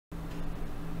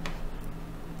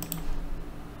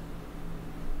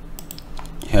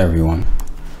everyone,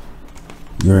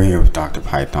 you're here with Dr.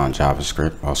 Python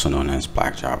JavaScript, also known as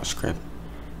Black JavaScript,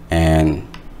 and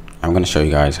I'm going to show you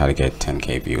guys how to get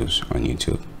 10K views on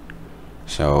YouTube.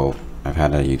 So I've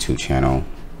had a YouTube channel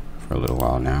for a little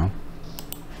while now.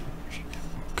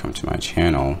 Come to my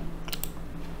channel,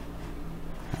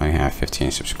 I have 15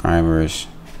 subscribers.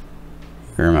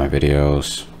 Here are my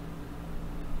videos.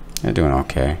 They're doing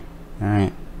okay.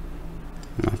 Alright,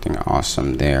 nothing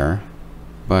awesome there,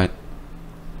 but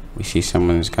we see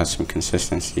someone who's got some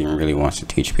consistency and really wants to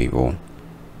teach people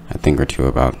a thing or two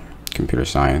about computer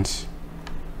science.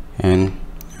 And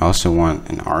I also want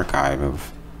an archive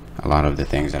of a lot of the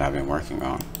things that I've been working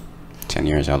on. 10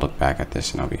 years I'll look back at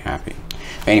this and I'll be happy.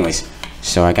 But anyways,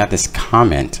 so I got this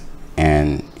comment,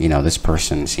 and you know, this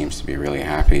person seems to be really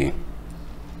happy.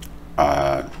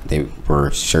 They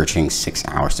were searching 6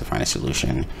 hours to find a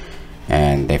solution,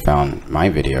 and they found my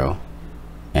video,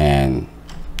 and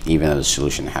even though the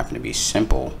solution happened to be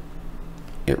simple,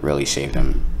 it really saved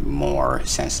them more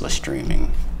senseless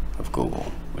streaming of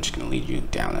Google, which can lead you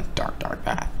down a dark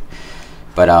path.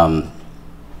 But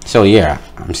so yeah,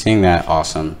 I'm seeing that,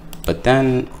 awesome. But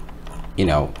then, you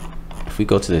know, if we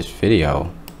go to this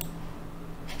video,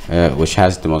 which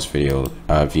has the most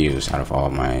views out of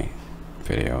all my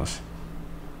videos,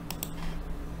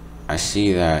 I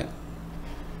see that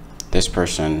this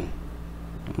person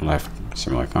left a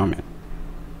similar comment.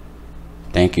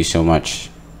 Thank you so much,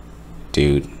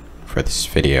 dude, for this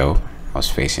video. I was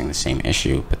facing the same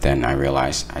issue, but then I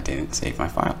realized I didn't save my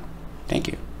file. Thank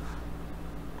you.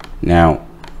 Now,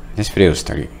 this video is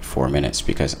 34 minutes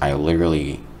because I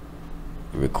literally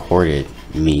recorded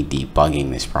me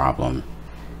debugging this problem,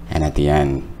 and at the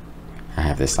end I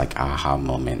have this like aha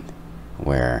moment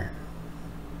where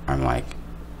I'm like,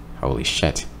 holy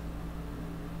shit,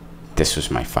 this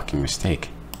was my fucking mistake.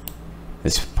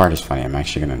 This part is funny. I'm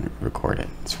actually gonna record it.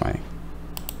 It's funny.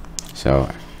 So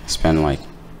I spend like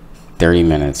 30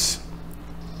 minutes,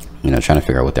 you know, trying to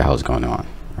figure out what the hell is going on,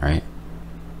 right?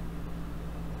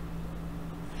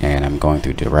 And I'm going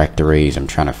through directories. I'm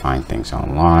trying to find things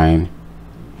online,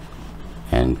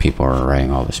 and people are writing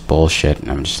all this bullshit,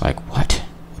 and I'm just like, what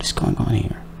is going on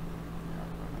here?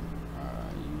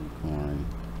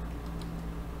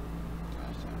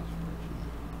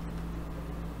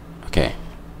 Okay.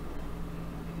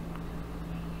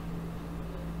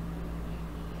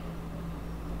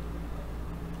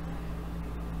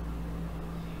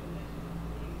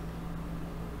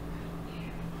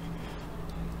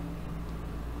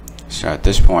 So at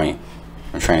this point,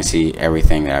 I'm trying to see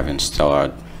everything that I've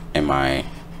installed in my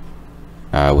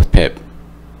with pip,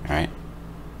 right?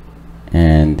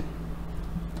 And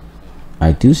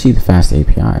I do see the fast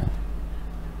API.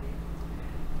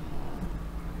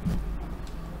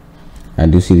 I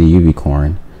do see the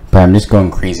UVicorn, but I'm just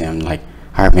going crazy. I'm like,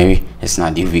 all right, maybe it's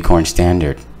not UVicorn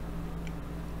standard.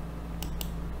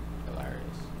 Hilarious.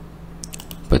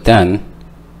 But then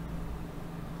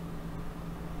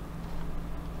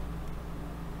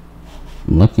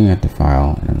I'm looking at the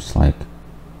file and I'm just like,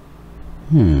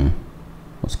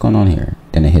 what's going on here?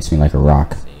 Then it hits me like a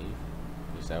rock.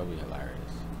 That would be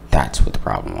hilarious. That's what the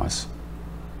problem was.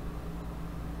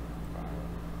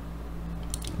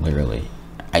 Literally.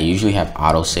 I usually have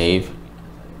autosave,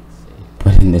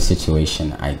 but in this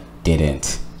situation I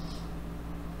didn't.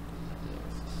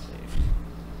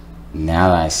 Now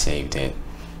that I saved it,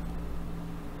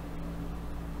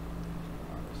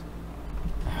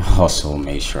 I also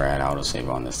made sure I had autosave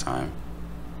on this time.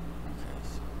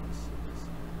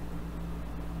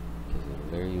 Because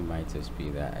it literally might just be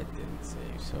that I didn't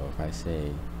save. So if I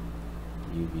say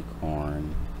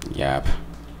UVicorn, yep,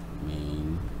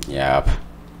 main, yep,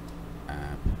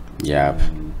 app, yep,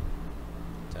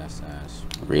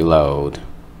 reload.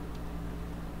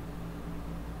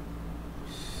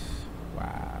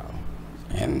 Wow.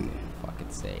 And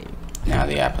fucking save. Now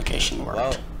the application worked.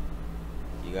 Well,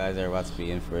 you guys are about to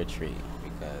be in for a treat,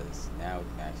 because now we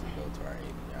can actually go to our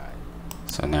API.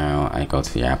 So now I go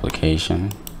to the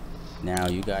application. Now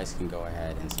you guys can go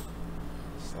ahead and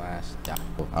 /doc.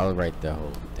 I'll write the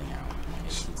whole thing out.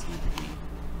 HTTP.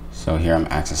 So here I'm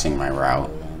accessing my route,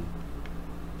 and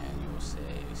you will say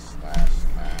 //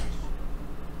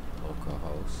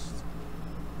 localhost :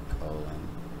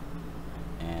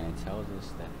 and it tells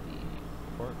us that the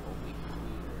port will be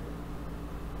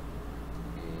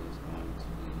is going to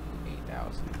be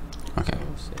 8,000. Okay. So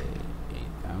we'll say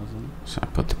 8,000. So I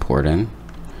put the port in,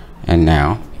 and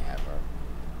now we have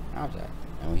our object,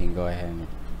 and we can go ahead and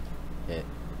hit.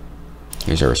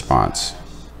 Here's a response.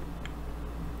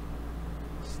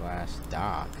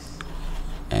 /docs.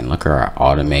 And look at our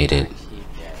automated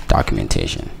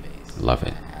documentation. Love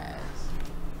it.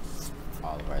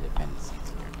 all of our dependencies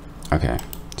here. Okay,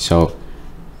 so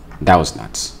that was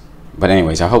nuts. But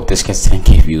anyways, I hope this gets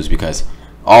 10K views, because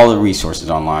all the resources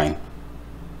online,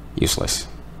 useless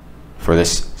for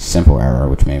this simple error,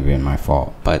 which may have been my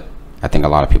fault, but I think a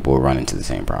lot of people will run into the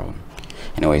same problem.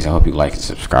 Anyways, I hope you like and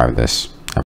subscribe to this.